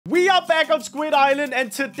are back on Squid Island,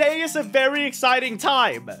 and today is a very exciting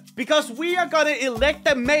time. Because we are gonna elect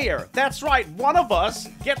a mayor. That's right, one of us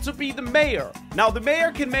gets to be the mayor. Now, the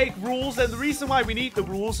mayor can make rules, and the reason why we need the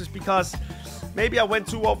rules is because maybe I went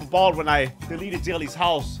too overboard when I deleted Jelly's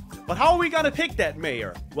house. But how are we gonna pick that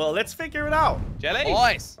mayor? Well, let's figure it out. Jelly?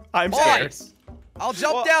 Boys! I'm scared. I'll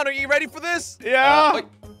jump down. Are you ready for this? Yeah. Wait,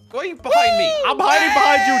 why are you behind me? I'm hiding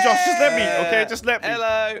behind you, Josh. Just let me, okay? Just let me.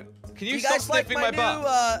 Hello. Can you stop guys like sniffing my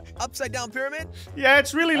butt? new upside down pyramid? Yeah,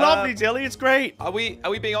 it's really lovely, Jelly. It's great. Are we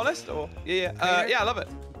being honest? Or yeah. Yeah, I love it.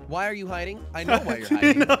 Why are you hiding? I know why you're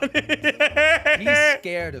hiding. He's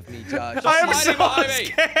scared of me, Josh. I am hiding so behind me.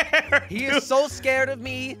 scared. He is so scared of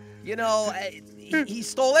me. You know, he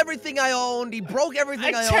stole everything I owned. He broke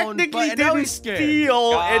everything I owned. Technically And now didn't he's scared.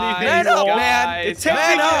 steal anything. Man up, bro. man. It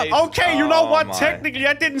technically, okay, you know what? my. Technically,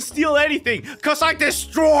 I didn't steal anything because I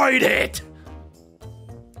destroyed it.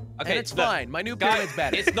 Okay, And it's look, fine. My new pyramid's guys,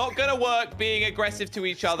 better. it's not gonna work being aggressive to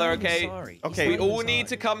each other, okay? Sorry. Okay. We all need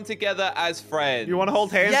to come together as friends. You want to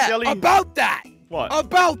hold hands, Yeah, Jelly? about that. What?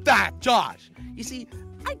 About that, Josh. You see,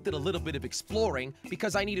 I did a little bit of exploring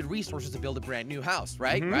because I needed resources to build a brand new house,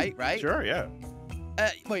 right? Right? Sure, yeah.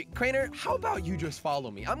 Wait, Craner, how about you just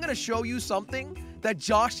follow me? I'm gonna show you something that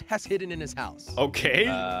Josh has hidden in his house. Okay.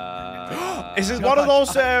 Uh, Is it one of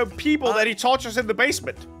those people that he tortures in the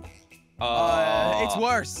basement? It's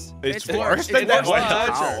worse. It's worse than It's that. worse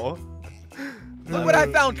than Wow. Look what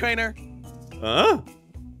I found, Craner. Huh?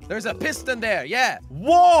 There's a piston there, yeah.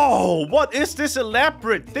 Whoa! What is this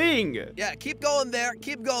elaborate thing? Yeah, keep going there,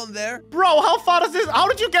 keep going there. Bro, how far does this? How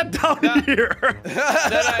did you get down here? No,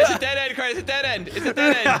 it's a dead end, Chris. It's a dead end. It's a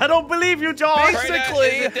dead end. I don't believe you, Josh. Basically,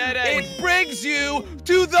 it's a dead end. it brings you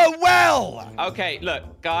to the well. Okay,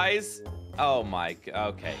 look, guys. Oh my.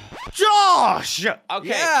 Okay. Josh! Okay.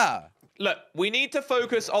 Yeah. Look, we need to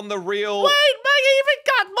focus on the real. Wait, I even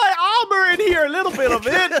got my armor in here, a little bit of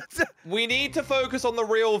it. We need to focus on the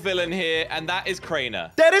real villain here, and that is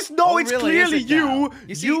Craner. That is no, Oh, it's really, clearly is it now? you.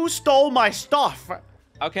 You see- stole my stuff.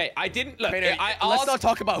 Okay, I didn't look. Craner, I let's asked. not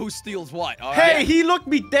talk about who steals what. All Hey, right? he looked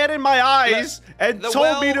me dead in my eyes and the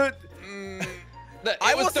told me well- to. Look,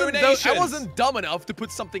 I it was wasn't donations. dumb enough to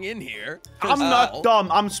put something in here. I'm not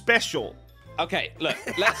dumb. I'm special. Okay, look,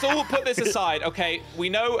 let's all put this aside, okay? We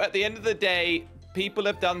know at the end of the day, people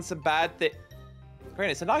have done some bad things.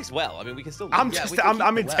 Granted, it's a nice well. I mean, we can still. I'm Yeah, just. we can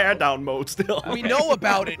I'm keep in the well. teardown mode still. We know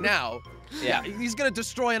about it now. Yeah. He's gonna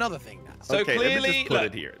destroy another thing now. So Okay, let me clearly, just put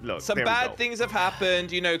look, it here. Look, some there we bad go. things have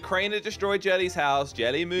happened. You know, Craner destroyed Jelly's house.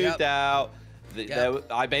 Jelly moved out.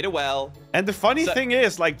 I made a well. And the funny So- thing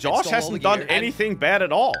is, like, Josh stole all hasn't the done gear. anything bad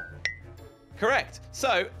at all. Correct.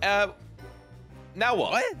 So, now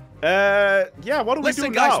what? What? Yeah. What do we Listen,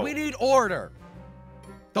 do guys, now? we need order.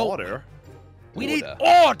 Order. We need Order.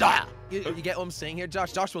 order. You get what I'm saying here,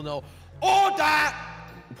 Josh? Josh will know. Order!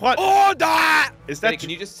 What Order! is Jenny, that? can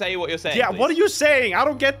you just say what you're saying? Yeah. please? What are you saying? I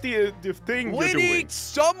don't get the thing We you're doing. need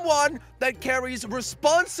someone that carries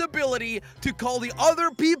responsibility to call the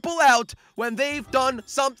other people out when they've done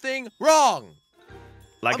something wrong.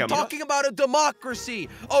 Like I'm talking about a democracy,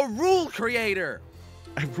 a rule creator.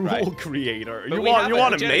 a rule Right. creator. But You we want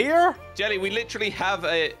have a Jelly. mayor? Jelly, we literally have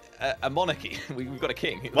a monarchy. We've got a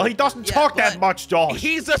king. Well, he doesn't Yeah, talk that but much, Josh.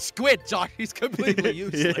 He's a squid, Josh. He's completely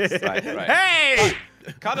useless. Right. Hey!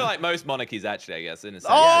 Kind of like most monarchies, actually, I guess, in a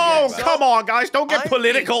sense. Oh, Yeah, come on, guys! Don't get I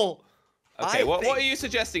political. Okay, I what think- are you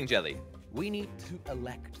suggesting, Jelly? We need to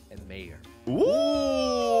elect a mayor.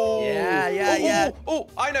 Ooh. Yeah. Oh,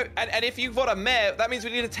 I know. And if you've got a mayor, that means we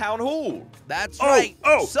need a town hall. That's Oh, right.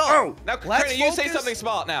 oh, so, oh. Now, let's Crainer, you say focus something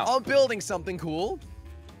smart now. on building something cool.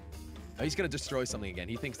 Oh, he's gonna destroy something again.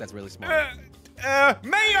 He thinks that's really smart.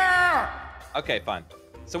 Mayor! Okay, fine.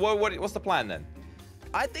 So what's the plan then?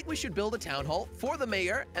 I think we should build a town hall for the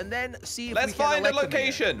mayor and then see if Let's we can find a elect the mayor.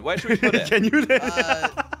 location. Where should we put it? Can you?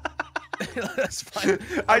 That's fine.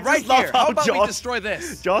 I right just love here. how How about we Josh- destroy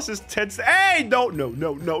this? Josh is tense. Hey, no.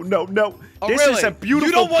 Oh, This really? is a beautiful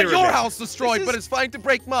You don't want pyramid. your house destroyed, This is- but it's fine to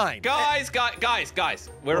break mine. Guys.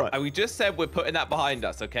 What? We just said we're putting that behind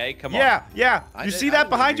us, okay? Come on. Yeah. I You did- see I that would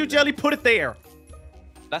behind agree you, with Jelly? Put it there.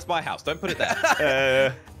 That's my house. Don't put it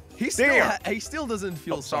there. He still, There. he still doesn't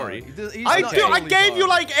feel Oh, sorry. He's I not do. I totally gave you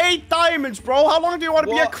sorry. like 8 diamonds, bro. How long do you want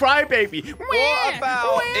to be a What? crybaby? What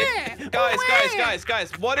about if,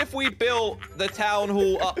 guys, what if we built the town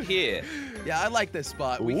hall up here? Yeah, I like this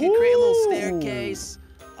spot. We can create a little Ooh. staircase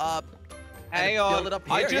up. Hang and on. Build it up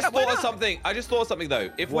here. I just Yeah, why thought of not? something. I just thought of something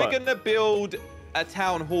though. If What? we're gonna build a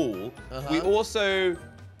town hall, we Uh-huh. also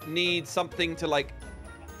need something to like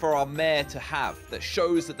for our mayor to have that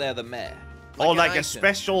shows that they're the mayor. Or an like a item.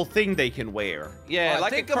 special thing they can wear. Yeah, Alright,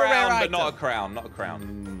 like a think of a rare crown, but not a item. crown. Not a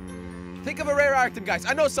crown. Think of a rare item, guys.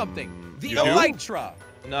 I know something. The You do? Elytra.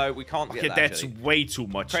 No, we can't get Okay, that. that's Jelly. way too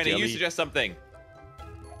much, Crainer, you Jelly. suggest something.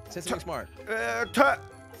 Say something smart.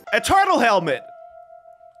 A turtle helmet.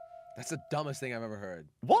 That's the dumbest thing I've ever heard.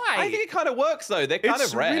 Why? I think it kind of works though. They're kind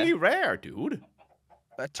it's of rare. really rare, dude.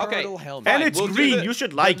 A turtle helmet. And Fine, it's we'll do green. the- You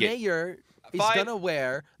should The like it. mayor is Fine. gonna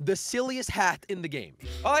wear the silliest hat in the game.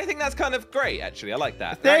 Oh, I think that's kind of great, actually. I like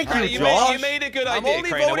that. Thank Crainer, you, Made, Josh. you made a good I'm idea, only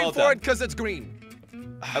Crainer. voting Well for done. it because it's green.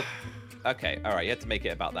 Okay, all right. You had to make it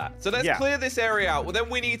about that. So let's Yeah. clear this area out. Well, then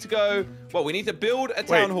we need to go. Well, we need to build a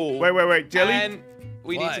town hall. Wait, Jelly. And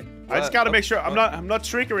we What? need to. I just gotta make sure I'm what? not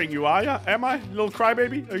triggering you, are ya? Am I? Little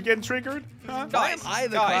crybaby? Are you getting triggered? Huh? Why am I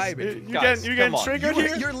the guys, crybaby? You Guys, getting come on. triggered You're,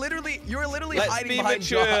 here? you're literally Let's hiding be behind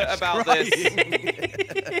mature Josh, about crying. this.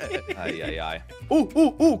 Aye.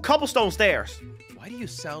 Ooh, cobblestone stairs. Why do you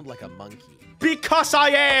sound like a monkey? Because I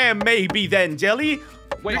am, maybe then, Jelly.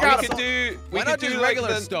 Wait, You we gotta- could do. We Why could not do just like regular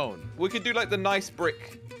the, stone? We could do like the nice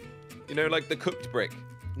brick. You know, like the cooked brick.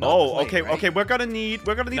 Not clay, okay, right? okay. We're gonna need a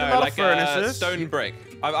No, lot like of furnaces. stone brick.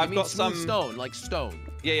 I've You mean got smooth some. stone, like stone.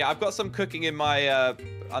 Yeah, I've got some cooking in my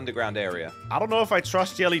underground area. I don't know if I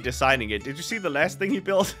trust Jelly designing it. Did you see the last thing he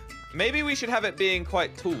built? Maybe we should have it being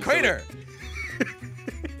quite tall. Crainer!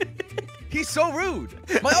 He's so rude.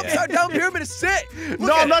 My upside down pyramid is sick.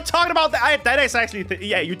 No, I'm not talking about that. That is actually,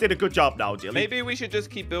 yeah, you did a good job now, Jelly. Maybe we should just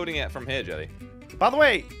keep building it from here, Jelly. By the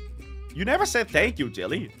way, you never said thank you,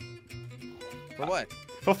 Jelly, For what?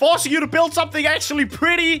 for forcing you to build something actually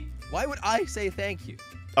pretty. Why would I say thank you?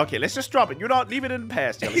 Okay, let's just drop it. You don't leave it in the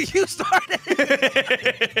past, Jelly. You started.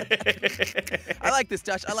 I like this,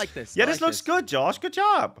 Josh. I like this. Yeah, I this like looks good, Josh. Good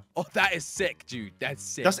job. Oh, that is sick, dude. That's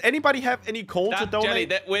sick. Does anybody have any coal to That, Jelly, donate?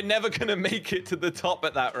 that we're never gonna make it to the top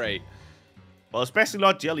at that rate. Well, especially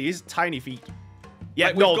not Jelly. He's tiny feet. Yeah,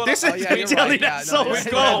 Wait, we've no, got this a- is Oh, yeah, you're Jelly. right. Yeah, That's no, so yeah.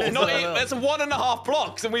 slow. Yeah, Not no, even, no. that's 1.5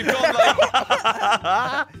 blocks, and we've gone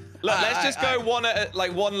like. Look, let's just go one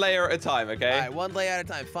layer at a time, okay? All right, one lay at a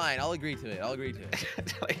time. Fine, I'll agree to it. I'll agree to it.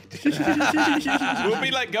 We'll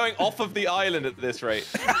be like going off of the island at this rate.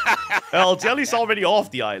 Well, Jelly's already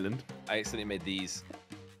off the island. I accidentally made these.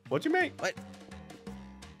 What'd you make? What?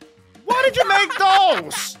 Why did you make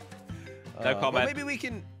those? No Well, comment. maybe we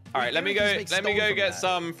can. All right, let me go. Maybe we can just make Let me stone go from get that.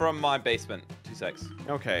 some from my basement. 2 secs.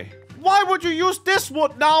 Okay. Why would you use this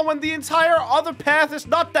wood now when the entire other path is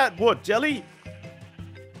not that wood, Jelly?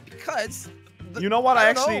 Because. You know what?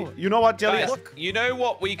 I don't know. You know what, Jelly? Guys, look. you know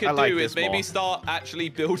what we I could like do this is maybe more. start actually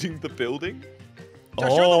building the building.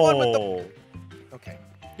 Josh, you're the one with Oh, Okay.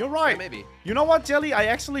 you're right. Maybe. You know what, Jelly? I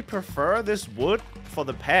actually prefer this wood for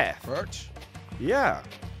the path. Birch. Yeah.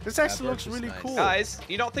 This actually birch looks is really nice. cool. Guys,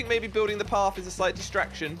 you don't think maybe building the path is a slight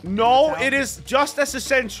distraction? No, town? it is just as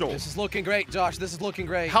essential. This is looking great, Josh. This is looking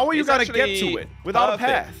great. How are you It's going to get actually to it without perfect.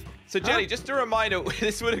 a path? So, Jelly, just a reminder,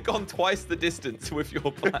 this would have gone twice the distance with your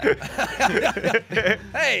plan.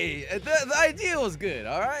 Hey, the idea was good.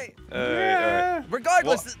 All right. All right. Yeah.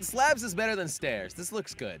 Regardless, What? slabs is better than stairs. This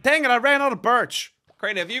looks good. Dang it, I ran out of birch.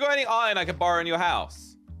 Crainer, have you got any iron I could borrow in your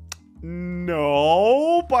house?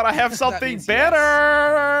 No, but I have something means yes.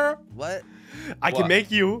 better. What? I can What?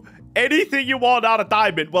 make you anything you want out of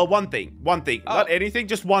diamond. Well, one thing. Oh. Not anything,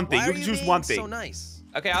 just one thing. Why You are can you choose being one thing. so nice?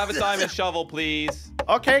 Okay, I have a diamond shovel, please.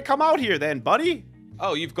 Okay, come out here then, buddy.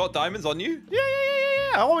 Oh, you've got diamonds on you? Yeah.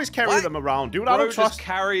 I always carry What? them around, dude. I Bro don't just trust.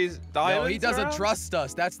 carries diamonds No, he doesn't around? trust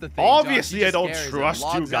us. That's the thing. Obviously, Josh. He I don't just carries them, trust you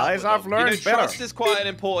logs out guys. with I've them. learned You know, better. trust is quite an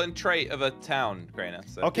important trait of a town, Crainer.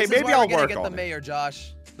 So. Okay, This is maybe why I'll we're gonna work get the on it. mayor,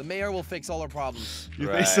 Josh. The mayor will fix all our problems. You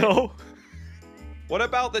Right. think so? What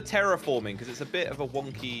about the terraforming? Because it's a bit of a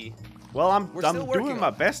wonky... Well, I'm We're still working doing on my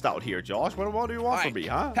it. best out here, Josh. What do you want All from right, me,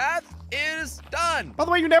 huh? Path is done. By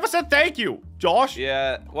the way, you never said thank you, Josh.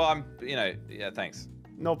 Yeah, well, yeah, thanks.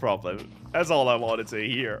 No problem. That's all I wanted to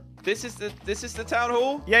hear. This is the town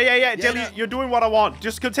hall? Yeah. Jelly, no. you're doing what I want.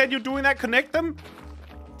 Just continue doing that. Connect them.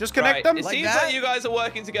 Just connect Right. them. It Like seems that? like you guys are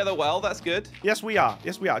working together well. That's good. Yes, we are.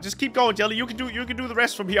 Just keep going, Jelly. You can do the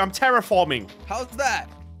rest from here. I'm terraforming. How's that?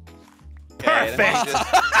 Yeah, let me Perfect.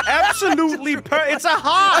 just- Absolutely It's a I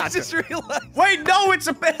heart. just realized. Wait, no, it's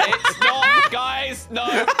a It's not, guys. No,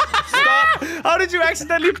 stop. How did you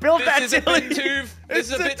accidentally build that, This is a Jelly? bit too.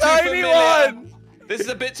 This is a It's a bit too tiny familiar. one. This is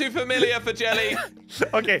a bit too familiar for Jelly.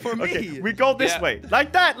 Okay, For me. okay. We go this Yeah. way.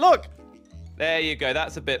 Like that, look. There you go.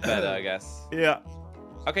 That's a bit better, I guess. Yeah.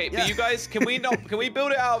 Okay, Yeah. but you guys, can we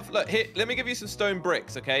build it out of, look, here, let me give you some stone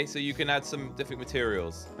bricks, okay? So you can add some different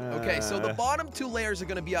materials. Okay, so the Uh, bottom two layers are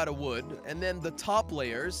gonna be out of wood, and then the top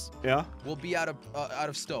layers Yeah. will be out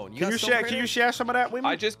of stone. Can got you stone share? granite? Can you share some of that with me?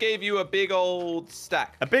 I just gave you a big old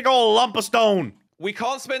stack. A big old lump of stone. we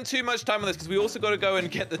can't spend too much time on this because we also got to go and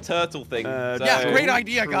get the turtle thing. Yeah, great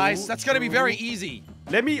idea, guys. That's gonna be very easy.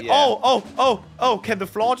 Let me. Yeah. Oh! Can the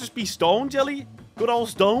floor just be stone, Jelly? Good old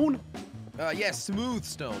stone. Yeah, smooth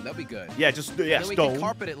stone. That'd be good. Yeah, just And then we stone. can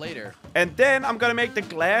carpet it later. And then I'm gonna make the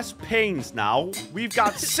glass panes now. We've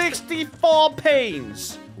got 64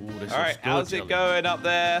 panes. Ooh, this All right, looks good, how's it Jelly. going up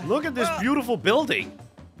there? Look at this beautiful building.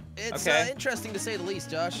 It's Okay. interesting to say the least,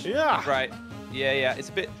 Josh. Yeah. Right. Yeah. It's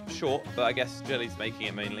a bit short, but I guess Jelly's making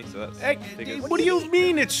it mainly, so that's. Hey, figures. what do you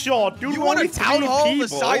mean it's short, dude? You want a Only town 3 hall people. the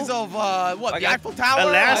size of what? Like The Eiffel Tower?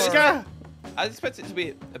 Alaska? I expect it to be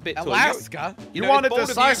a bit Or taller. Alaska? You know, want it's it the bold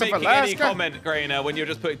of size you of making any Alaska? comment, Grainer, when you're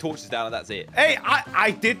just putting torches down and that's it. Hey, I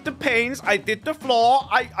did the panes, I did the floor,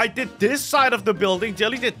 I did this side of the building,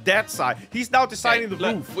 Jelly did that side. He's now designing the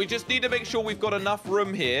Look, roof. we just need to make sure we've got enough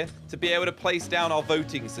room here to be able to place down our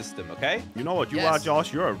voting system, okay? You know what you Yes. are,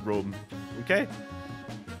 Josh? You're a room. Okay?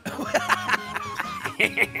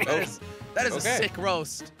 That is a Okay. sick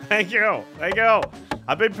roast. Thank you. Thank you.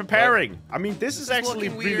 I've been preparing. I mean, this is is actually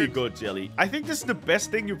looking really weird. good, Jelly. I think this is the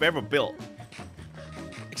best thing you've ever built.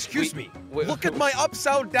 Excuse me. we- Look at my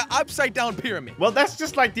upside down pyramid. Well, that's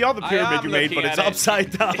just like the other I pyramid am you made, but looking it's at it.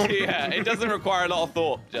 upside down. Yeah, it doesn't require a lot of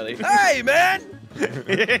thought, Jelly. Hey, man!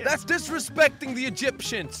 That's disrespecting the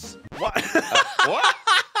Egyptians. What? What?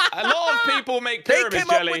 A lot of people make They pyramids, came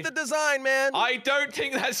up Jelly. with the design, man. I don't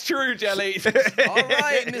think that's true, Jelly. All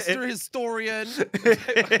right, Mr. Historian.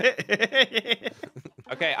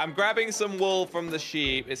 Okay, I'm grabbing some wool from the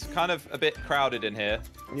sheep. It's kind of a bit crowded in here.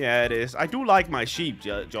 Yeah, it is. I do like my sheep,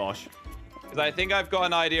 Josh. Because I think I've got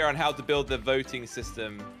an idea on how to build the voting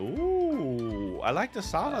system. Ooh, I like the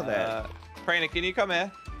sound of that. Crainer, can you come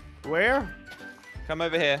here? Where? Come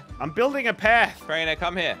over here. I'm building a path. Crainer,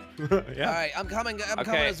 come here. Yeah. All right, I'm coming. I'm Okay.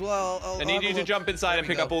 coming as well. I need you to jump inside and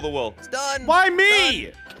pick up all the wool. It's done. Why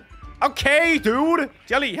me? Okay, dude.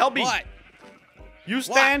 Jelly, help me. What? You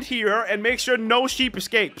stand here and make sure no sheep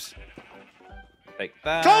escapes. Take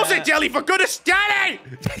that. Close it, Jelly, for goodness, Jelly!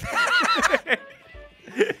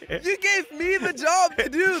 You gave me the job to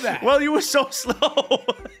do that. Well, you were so slow.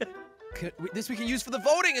 This we can use for the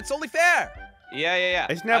voting. It's only fair. Yeah.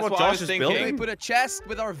 Isn't that That's what I Josh was is thinking. building? We put a chest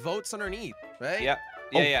with our votes underneath, right? Yep.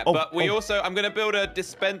 Oh, Yeah. oh, But we oh. also, I'm going to build a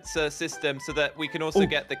dispenser system so that we can also Ooh.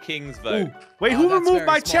 get the king's vote. Ooh. Wait, Oh, who that's removed very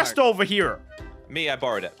my smart. chest over here? Me, I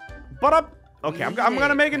borrowed it. But okay, I'm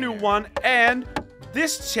gonna make a new one, and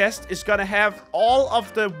this chest is gonna have all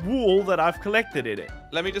of the wool that I've collected in it.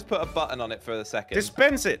 Let me just put a button on it for a second.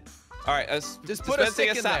 Dispense it. All right, Just put a dispensing stick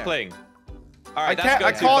in there. sapling. All right, that's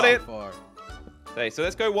I good. caught it. Okay, so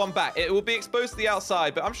let's go one back. It will be exposed to the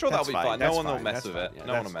outside, but I'm sure That's that'll be fine, fine. No that's one will fine, mess that's with fine, it. yeah,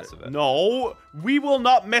 No one that's will mess with it. No, we will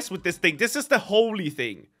not mess with this thing. This is the holy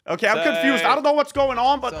thing. Okay, I'm So- confused. I don't know what's going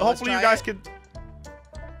on, but So let's hopefully you try guys it. can.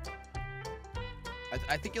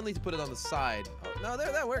 I think you'll need to put it on the side. Oh, no,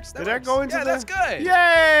 there, that works. That Did that works. go into Yeah, the? that's good.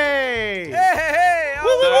 Yay! Hey, all Woo,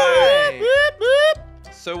 woo, right. woo, whoop,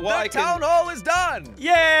 whoop. So what I The town can, hall is done.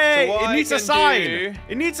 Yay! So what It I needs a can sign. do-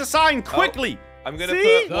 It needs a sign quickly. I'm gonna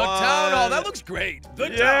See? put The one. town hall. That looks great. The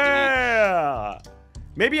town. Yeah.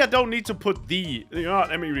 Maybe I don't need to put the. You know what?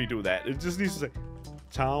 Let me redo that. It just needs to say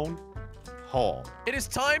town hall. It is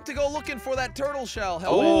time to go looking for that turtle shell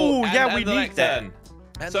helmet. Oh, and- yeah, and we the need that. lectern.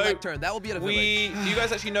 And so the lectern. That will be at a village. Do you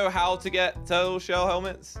guys actually know how to get turtle shell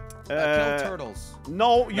helmets? Kill turtles.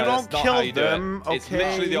 No, you No, don't that's not kill how you do it. them. Okay. It's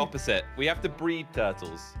literally the opposite. We have to breed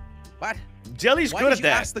turtles. What? Jelly's Why good did at you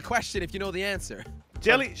that. ask the question if you know the answer?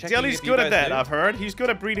 checking Jelly's if you good at guys that. do. I've heard. He's good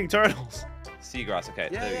at breeding turtles. Seagrass. Okay,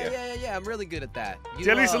 Yeah, there we go. yeah. I'm really good at that. You,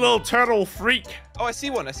 Jelly's a little turtle freak. Oh, I see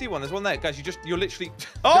one. I see one. There's one there, guys. You're literally.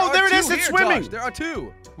 Oh, There there are it is. two It's here, swimming. Josh. There are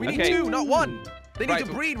two. We need Okay. two, not one. They need Right.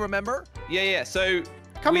 to breed, remember? Yeah. So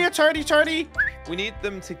Come here, turdy. we need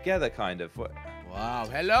them together, kind of. What? Wow.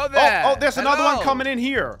 Hello there. Oh, there's another one Hello. coming in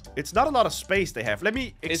here. It's not a lot of space they have. Let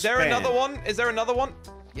me expand. Is there another one? Is there another one?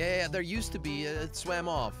 Yeah. There used to be. It swam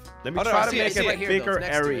off. Let me Oh, no, try I to see it, I make see a it right here, though. bigger It's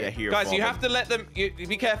next to area it. here. Guys, for you them. have to let them. You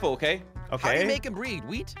be careful, okay? How do you Okay. make them breed?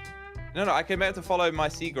 Wheat? No, I can make them to follow my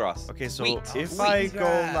seagrass. Okay, so Wheat. if Wheat I go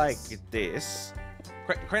grass. like this.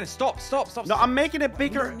 Crainer, stop. No, I'm making a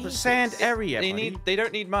bigger don't need sand this. area. They buddy. They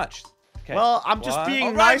don't need much. Okay. Well, I'm just One. being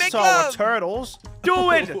All right, nice make to our love. turtles.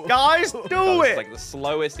 Do it, guys. That Do was it. like the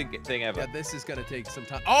slowest thing ever. Yeah, this is gonna take some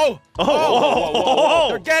time. Oh! Oh,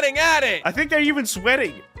 They're getting at it! I think they're even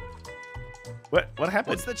sweating. What happened?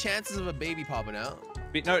 What's the chances of a baby popping out?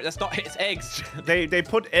 No, that's not. It's eggs. They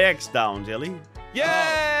put eggs down, Jelly.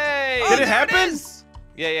 Yay! Oh, Did it there happen? is.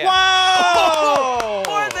 Yeah. Whoa!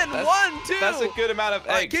 More than That's- one, too! That's a good amount of All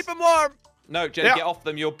right, eggs. keep them warm. No, Jelly, Yeah. get off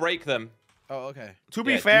them. You'll break them. Oh, okay. To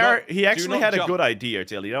be Yeah, do fair, not- he do actually not had a jump. good idea,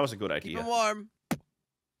 Jelly. That was a good Keep idea. them warm.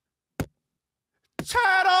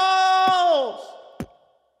 Turtles!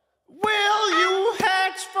 Will you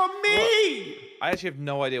hatch for me? I actually have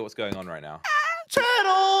no idea what's going on right now.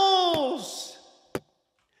 Turtles!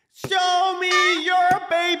 Show me your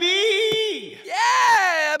baby!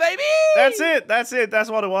 Yeah, baby! That's it. That's it. That's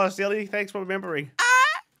what it was, Jelly. Thanks for remembering.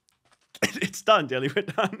 It's done, Jelly. We're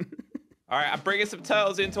done. All right, I'm bringing some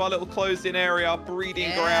turtles into our little closed-in area,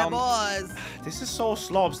 breeding ground. boys. This is so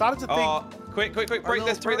slow. I'm starting to think. Oh, quick, break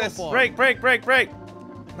this, break this. Break.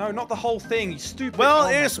 No, not the whole thing, you stupid. Well, Oh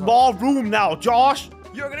my it's God. more room now, Josh.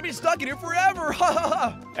 You're gonna be stuck in here forever.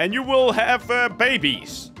 And you will have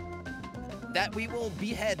babies. That we will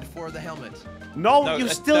behead for the helmet. No, you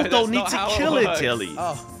still that's don't need not to how it kill it, works. Jelly.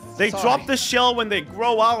 Oh, They sorry. drop the shell when they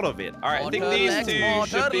grow out of it. All right, I More think turtle these eggs, two more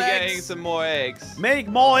should be turtle getting eggs. some more eggs. Make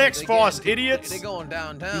more eggs They for us, getting- idiots. They're going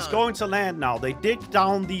downtown. He's going to land now. They dig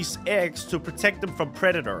down these eggs to protect them from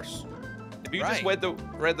predators. If you Right. just read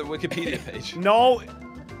the Wikipedia page. No,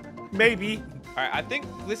 maybe. All right, I think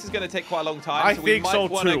this is going to take quite a long time. I so we think might so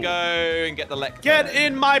want to too. go and get the lectern. Get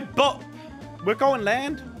in my boat. We're going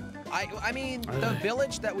land. I mean, the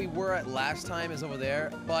village that we were at last time is over there,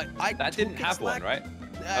 but That didn't took it, have one, Slack. right?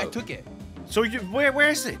 I Oh. took it. So where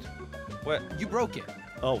is it? What? You broke it.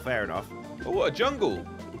 Oh, fair enough. Oh, what a jungle.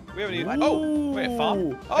 We haven't even. Ooh. Oh, wait, a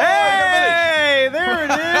farm? Oh, Hey, there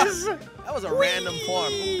it is. That was a random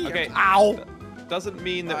farm. Okay. Ow. Doesn't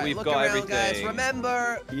mean that All right, we've look got around, everything. guys.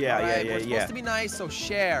 Remember. Yeah, all right, yeah, We're yeah. supposed to be nice, so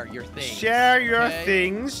share your things. Share your okay?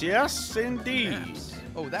 things. Yes, indeed. Maps.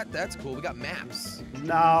 Oh, that's cool. We got maps.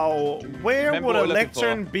 Now, where Remember would what a we're looking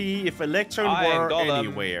lectern be if a lectern I ain't were got 'em.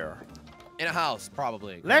 anywhere? In a house,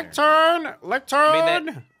 probably. Lectern! Lectern! I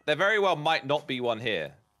mean, there very well might not be one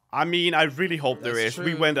here. I mean, I really hope there That's is.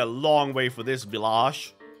 We true. went a long way for this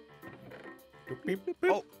village.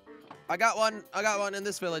 Oh, I got one. I got one in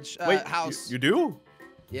this village Wait, house. You do?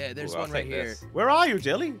 Yeah, there's Ooh, I'll one right take here. this. Where are you,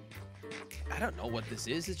 Jelly? I don't know what this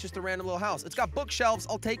is. It's just a random little house. It's got bookshelves.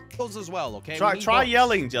 I'll take those as well, okay? We Try need try books.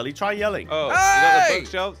 yelling, Jelly. Try yelling. Oh, you got the Hey!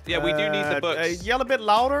 bookshelves? Yeah, we do need the books. Yell a bit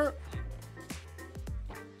louder.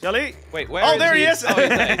 Jelly? Wait, where Oh, is there he is. Oh, he's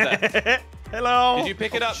there. Hello. Did you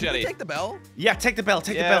pick it up, Should we Jelly? take the bell? Yeah, take the bell.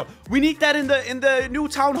 Take the Yeah. bell. We need that in the new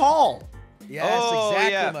town hall. Yeah, that's Oh,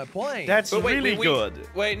 exactly yeah. my point. That's But wait, really we- good.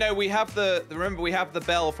 Wait, no, we have the. Remember, we have the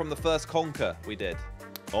bell from the first Conquer we did.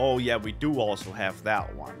 Oh yeah, we do also have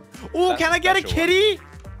that one. Oh, That's can a I get a special one. kitty?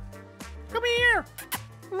 Come here.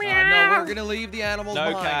 no, we're gonna leave the animals No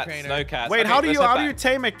behind, cats, Craner. no cats. Wait, Okay, how do let's you head back.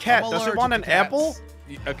 tame a cat? I'm Does it allergic want to an cats. apple?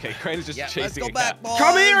 Okay, Craner's just Yeah, let's chasing go a back, cat. boys.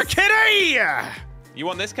 Come here, kitty! You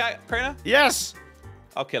want this cat, Craner? Yes.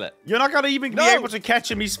 I'll kill it. You're not gonna even be No. able to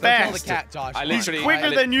catch him. He's Don't kill fast. the cat, Josh. I He's literally- quicker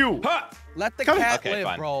than you. Ha! Let the Come here. cat Okay, live,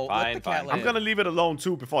 fine. bro. Let the cat Fine. live. I'm gonna leave it alone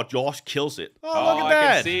too before Josh kills it. Oh, Oh, look at I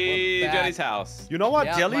that. can see We're back. Jelly's house. You know what?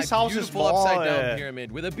 Yeah, Jelly's my house is beautiful more. upside down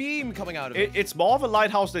pyramid with a beam coming out of it. It's more of a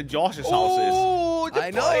lighthouse than Josh's house Oh, I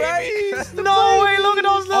know, right? is. No way! Look at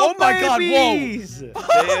those little Oh my God, whoa. babies.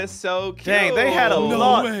 They're so cute. Dang, they had a No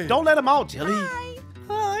lot. way. Don't let them out, Jelly.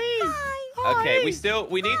 Okay,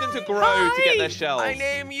 we need them to grow to get their shells. I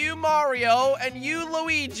name you Mario and you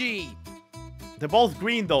Luigi. They're both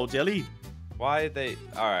green though, Jelly. Why are they?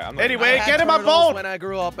 All right, I'm not. Anyway, I had get in my turtles boat. when I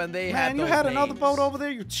grew up, and they had Man, you those had another names. boat over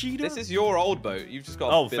there, you cheater. This is your old boat. You've just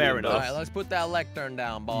got. Oh, a billion fair enough. All boats. right, let's put that lectern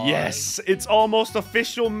down, boys. Yes, it's almost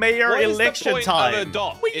official mayor What is election the point time. of a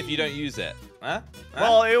dock if you don't use it? Huh?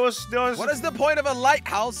 Well, there was. What is the point of a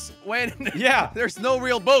lighthouse when Yeah. there's no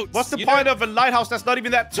real boats? What's the You point know- of a lighthouse that's not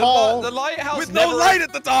even that The, tall? the lighthouse with no never, light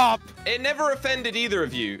at the top? It never offended either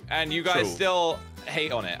of you, and you guys True. still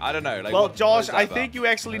hate on it. I don't know. Like, Well, what Josh, is that I about? think you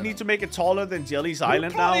actually need to make it taller than Jelly's Who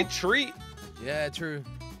Island now. planted tree? Yeah, true.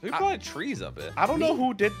 Who planted trees up here? I don't know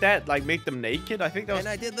who did that, like make them naked. I think that was. And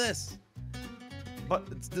I did this. But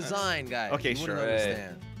It's design, guys. Okay, you wouldn't sure.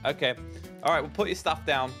 understand. Okay. All right, we'll put your stuff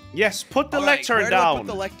down. yes, put the All right, lectern where do I down. put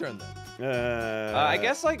the lectern then? I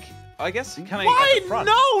guess kind of Why? at the front.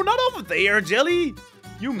 No, not over there, Jelly.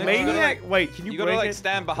 You No, you gotta, maniac. like- Wait, can you, You gotta break like it?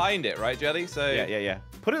 stand behind it, right, Jelly? So Yeah.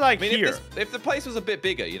 Put it like I mean, here. if the place was a bit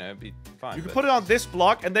bigger, you know, it'd be fine. You can but- put it on this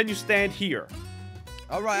block, and then you stand here.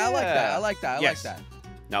 All right, I like that. Yeah. I like that. I Yes. like that.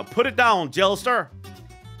 Now put it down, Jelster.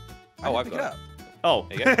 Oh, I I've didn't pick got it it. up. Oh.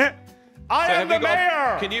 There you go. I So am have the you got-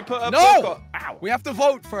 mayor. Can you put a No! book on? Ow. We have to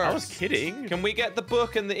vote first. I was kidding. Can we get the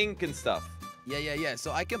book and the ink and stuff? Yeah.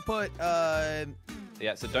 So I can put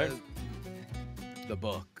Yeah, so don't. the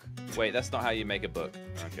book. Wait, that's not how you make a book.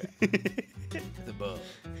 Okay. The book.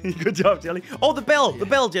 Good job, Jelly. Oh, the bell. The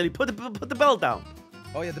bell, Jelly. Put the bell down.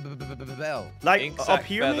 Oh yeah, the bell. Like Ink, up sack,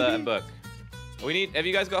 here, feather, maybe? and book. We need. Have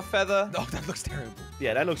you guys got a feather? No, that looks terrible.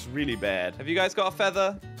 Yeah, that looks really bad. Have you guys got a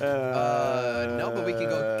feather? No, but we can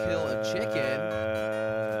go kill a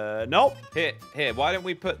chicken. Nope. Here. Why don't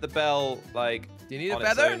we put the bell like Do you need a on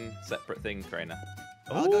feather? its own separate thing, Crainer?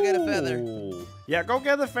 I'll go get a feather. Ooh. Yeah, go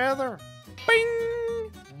get the feather.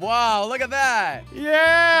 Bing! Wow, look at that.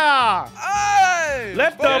 Yeah! Hey!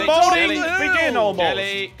 Let the Jelly, voting Jelly. begin almost.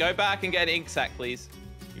 Jelly, go back and get an ink sac, please.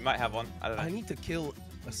 You might have one. I don't know. I need to kill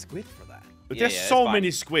a squid for that. But Yeah, there's yeah, so it's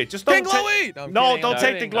many squid. Just don't King Glowy! No, I'm No, kidding, don't I'm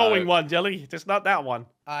take the kidding. glowing No. one, Jelly. Just not that one.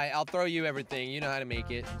 I'll throw you everything. You know how to make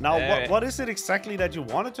it. Now, Hey. what is it exactly that you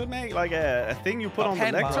wanted to make? Like a thing you put on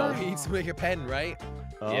pen, the bro. lecture? He needs to make a pen, right?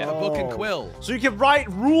 Yeah. A book and Oh. quill. So you can write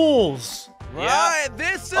rules. Right,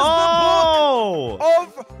 this is Oh!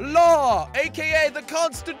 the book of law, aka the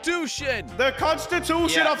Constitution. The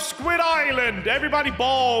Constitution Yeah. of Squid Island. Everybody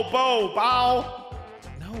bow.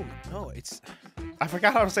 No, it's I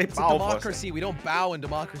forgot how to say a bow. democracy. We don't bow in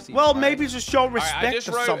democracy. Well, all right? maybe just show All respect right, I just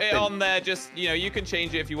to wrote something. it on there. Just you can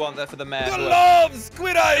change it if you want that for the mayor. The whoever. love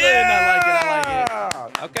Squid Island. I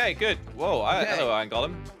like it. Okay, good. Whoa, Okay. hello, Iron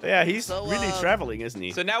Golem. Yeah, he's So, really traveling, isn't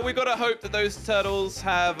he? So now we've got to hope that those turtles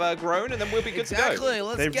have grown, and then we'll be good to go. Exactly.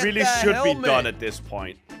 Let's They get really that should helmet. be done at this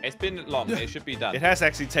point. It's been long. It should be done. It has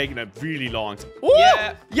actually taken a really long time.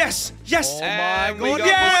 Yeah. Yes! Yes! Oh And my we got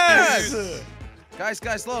yes! Squid.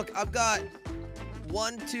 Guys, look. I've got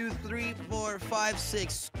 1, 2, 3, 4, 5,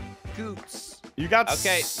 6 scoots. You got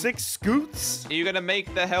Okay. 6 scoots? Are you gonna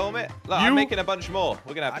make the helmet? Look, You- I'm making a bunch more.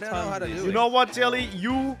 We're gonna have I don't tons know how of to these. do You it. know what, Jelly?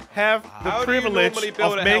 You have the How do you privilege normally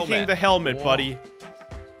build of a making helmet? the helmet, Whoa. buddy.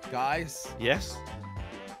 Guys, Yes?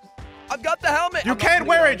 I've got the helmet. You I'm not can't putting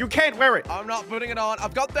wear on. it! You can't wear it! I'm not putting it on.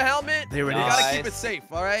 I've got the helmet. There it We is. gotta keep Nice. it safe,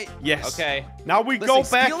 all right? Yes. Okay. Now we Listen, go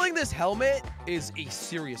back. stealing this helmet is a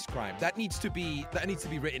serious crime. That needs to be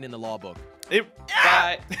written in the law book.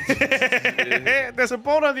 Bye. There's a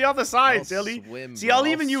boat on the other side, I'll Jelly. swim, See, bro. I'll I'll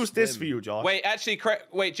even use this swim. for you, Josh. Wait, actually,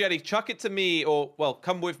 wait, Jelly, chuck it to me, or well,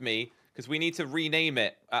 come with me, because we need to rename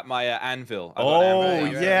it at my anvil. I've got an Oh, anvil.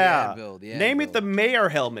 Right, right, yeah. the anvil, the Name it anvil. the mayor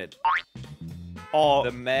helmet. Oh,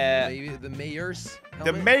 The mayor. Maybe the mayor's the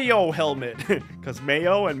helmet? Mayo helmet. Because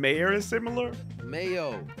Mayo and Mayor is similar.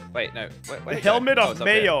 Mayo. Wait, no. The helmet Oh, of it's up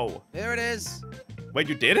here. Mayo. There it is. Wait,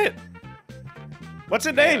 you did it? What's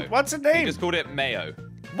the Mayo. name? What's the He name? just called it Mayo.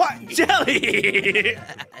 What? Jelly!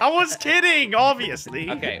 I was kidding, obviously.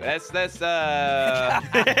 Okay, let's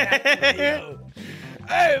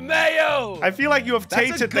Hey, Mayo! I feel like you have That's a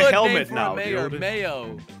tainted good the helmet name for now, a mayor, dude.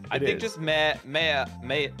 Mayo. I It think is. just mayor.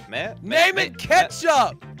 Name it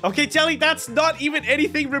ketchup! Okay, Jelly, that's not even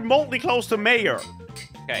anything remotely close to mayor.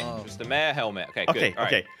 Okay, Oh. just the mayor helmet. Okay, good. Okay, All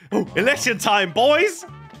right. okay. Oh, election time, boys!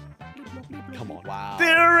 Come on. Wow.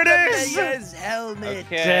 There it is! Mayor's helmet.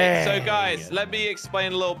 Okay, Dang. so guys, let me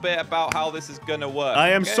explain a little bit about how this is gonna work. I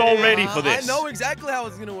am so okay? ready for this. I know exactly how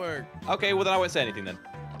it's gonna work. Okay, well then I won't say anything then.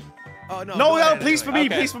 Oh, no. No, go no, ahead please for anyway. me,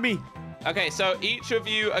 Okay. please for me. Okay, so each of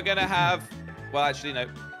you are gonna have. Well, actually, no,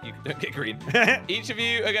 you don't get green. Each of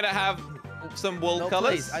you are gonna have some wool No,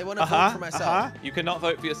 colors. please. I want to Uh-huh, vote for myself. uh-huh. You cannot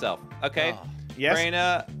vote for yourself. Okay. Oh. Yes,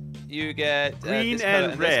 Rainer, you get Green this color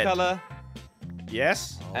and and red. this color,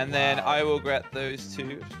 yes. Oh, and then wow. I will get those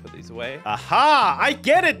two. Just put these away. Aha! I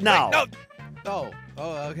get it now. Wait, no.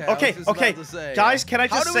 Oh, okay. I Okay, was just okay. about to say, Guys, can I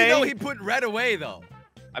how just do say we know he put red away, though?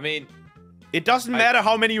 I mean, it doesn't matter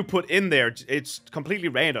how many you put in there. It's completely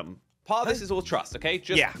random. part of this is all trust, okay?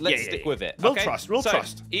 Just Yeah, let's yeah, stick yeah. with it. We'll okay? trust, we'll So,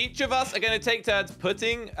 trust. Each of us are going to take turns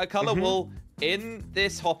putting a color wool in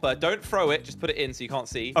this hopper. Don't throw it, just put it in so you can't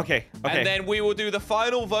see. Okay, okay. And then we will do the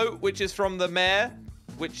final vote, which is from the mayor,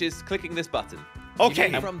 which is clicking this button. Okay,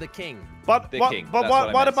 You mean from the king. but The what, king, but that's what, what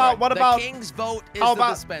I what meant, about sorry. what The about king's vote is how the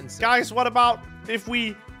about dispenser. guys? What about if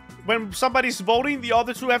we, when somebody's voting, the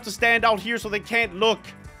other two have to stand out here so they can't look.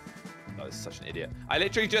 Oh, this is such an idiot. I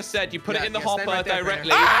literally just said you put Yeah, it in the yeah, stand hopper right there,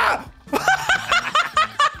 directly. Ah!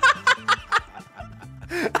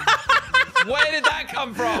 Where did that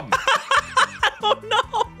come from? Oh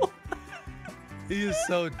no! He is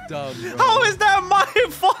so dumb, bro. How is that my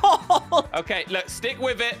fault? Okay, look, stick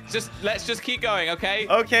with it. Let's just keep going, okay?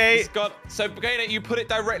 Okay. It's got so Gainer, you put it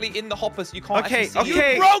directly in the hopper so you can't Okay, actually see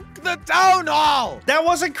okay. it. You broke the town hall! That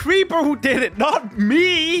was a creeper who did it, not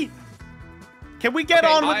me. Can we get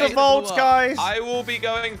Okay, on with the I- votes, guys? I will be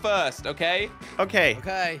going first, okay? Okay.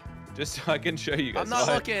 Okay. Just so I can show you guys. I'm not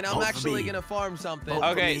So I- looking. I'm Vote for actually me. gonna farm something. Vote for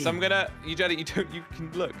Okay, me. so I'm gonna. You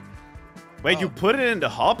can look. Wait, you Oh. put it in the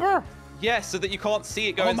hopper? Yes, so that you can't see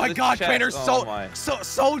it go Oh into my the God, chest. Trainer, Oh my.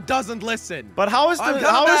 so doesn't listen. But how is I'm the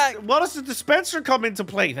coming back. what does the dispenser come into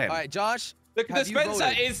play then? All right, Josh. The have you dispenser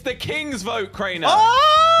voted? is the king's vote, Crainer.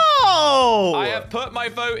 Oh! Oh! I have put my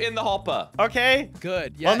vote in the hopper. Okay.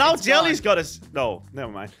 Good. Yeah, Well, now it's Jelly's gone. got to... No,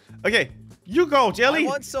 never mind. Okay, you go, Jelly. I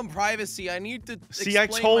want some privacy. I need to See, I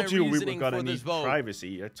explain told my you we were reasoning going to for this need vote.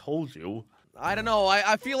 privacy. I told you. I don't know.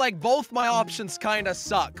 I feel like both my options kind of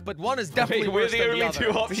suck, but one is definitely We're worse the than only the other.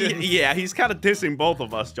 two options. Yeah, he's kind of dissing both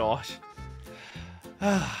of us, Josh.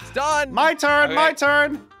 It's done. My turn, Okay. my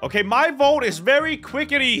turn. Okay, my vote is very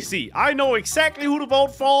quick and easy. I know exactly who to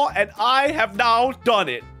vote for, and I have now done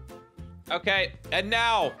it. Okay, and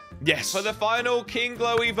now Yes. for the final King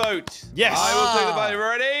Glowy vote. Yes. I will click the button.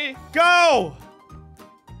 Ready? Go!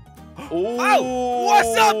 Oh,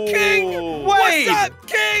 what's up, King? Wait. What's up,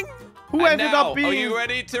 King? Who And ended now, up being... Are you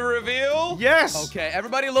ready to reveal? Yes. Okay,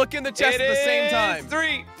 everybody look in the chest It at the same is time.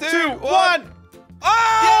 3, 2, 2, 1. 1.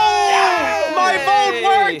 Oh! My Yay!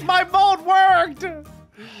 vote worked! My vote worked!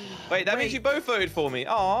 Wait, that means Wait. you both voted for me.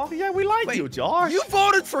 Aw. Yeah, we like Wait, you, Josh. You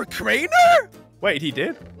voted for Craner? Wait, he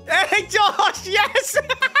did? Hey, Josh, yes!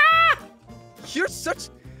 You're such...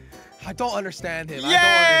 I don't understand him. I don't Yay!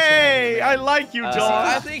 understand him, I man. like you, I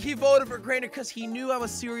Josh. think he voted for Craner because he knew I was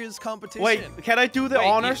serious competition. Wait, can I do the Wait,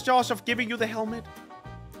 honors, you- Josh, of giving you the helmet?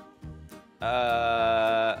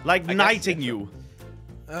 Like I guess, knighting yeah, you.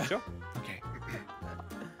 Sure. Okay.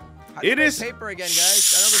 How do you It make is- paper again,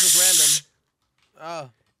 guys. I know this is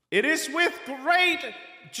random. It is with great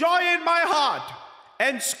joy in my heart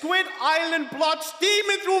and Squid Island blood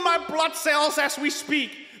steaming through my blood cells as we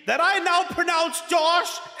speak that I now pronounce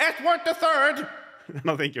Josh Edward III.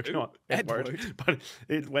 No, thank you. No, Edward. Edward. But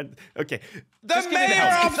it went... Okay. The Just give me the mayor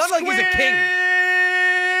helmet. of It's not like he's a king.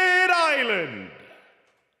 Squid Island.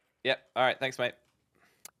 Yep. All right. Thanks, mate.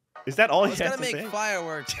 Is that all I he was has gonna to make say?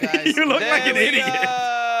 fireworks, guys. You look like There an we idiot.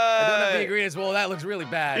 I don't have go. the ingredients. Well, that looks really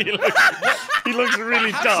bad. He looks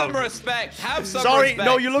really Have dumb. some respect. Have some Sorry, respect.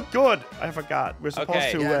 no, you look good. I forgot. We're supposed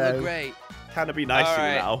Okay. to Yeah, look great. kind of be nice All to you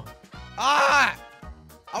right. now. Ah!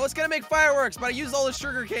 I was gonna make fireworks, but I used all the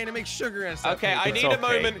sugar cane to make sugar and stuff. Okay, I It's need a okay.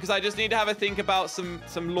 moment because I just need to have a think about some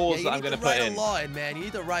laws you that I'm need going to to put write in. a law in, man. You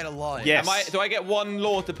need to write a law in. Yes. Do I get one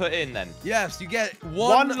law to put in then? Yes, you get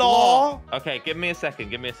One law. Okay, give me a second.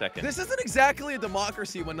 Give me a second. This isn't exactly a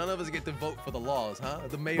democracy when none of us get to vote for the laws, huh?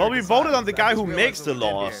 The mayor Well, we decides. voted on the I guy just who realized makes what the we did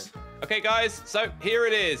laws. here. Okay, guys. So here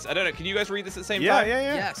it is. I don't know. Can you guys read this at the same Yeah, time? yeah,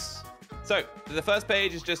 yeah. Yes. So the first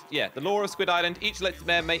page is just the law of Squid Island. Each elected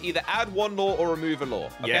mayor may either add one law or remove a law.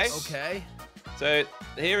 Okay. Yes. Okay. So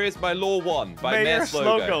here is my law 1 by Mayor Mayor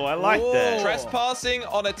Slogo. Slogo. I like Whoa. that. Trespassing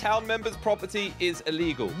on a town member's property is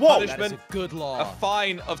illegal. Whoa. That is Punishment: a good law. a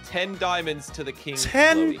fine of 10 diamonds to the king.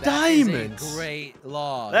 10 Chloe. That is diamonds. a great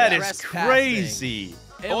law. That is Trespassing. crazy.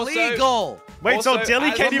 Also- Illegal. Wait, so Also,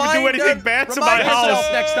 Jelly as can't a even do reminder- anything bad to my remind house.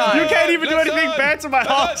 yourself next time. You can't even do Listen. anything bad to my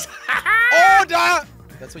house. Order.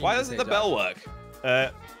 That's what you Why need to doesn't say, the Josh. bell work?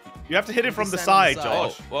 You have to hit it from the Stand on side, the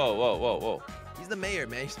Josh. Whoa, whoa, whoa, whoa. He's the mayor,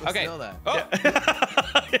 man. You're supposed Okay. to know that. Oh,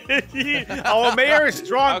 Our mayor is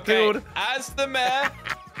drunk, okay. dude. As the mayor,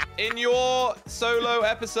 in your solo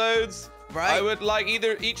episodes, Right. I would like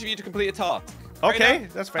each of you to complete a task. Okay,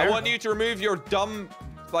 Raina, that's fair. I want you to remove your dumb,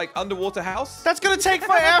 underwater house. That's gonna take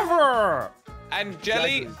forever. And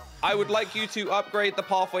Jelly, Exactly. I would like you to upgrade the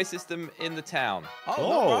pathway system in the town. Oh, Oh.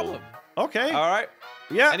 no problem. Okay. All right.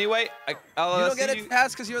 Yeah. Anyway, I'll You don't see get you. a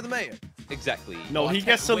task because you're the mayor. Exactly. No, Oh, I he can't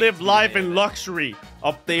gets to wait live to be life mayor. in luxury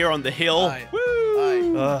up there on the hill. Aye. Woo!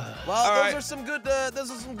 Aye. Ugh. Well, All those right. are some good.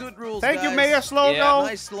 Those are some good rules. Thank you, guys. Mayor Slogo. Yeah,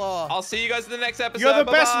 Nice law. I'll see you guys in the next episode. You're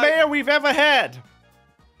the best Bye-bye. mayor we've ever had.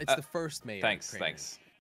 It's the first mayor. Thanks. Kramer. Thanks.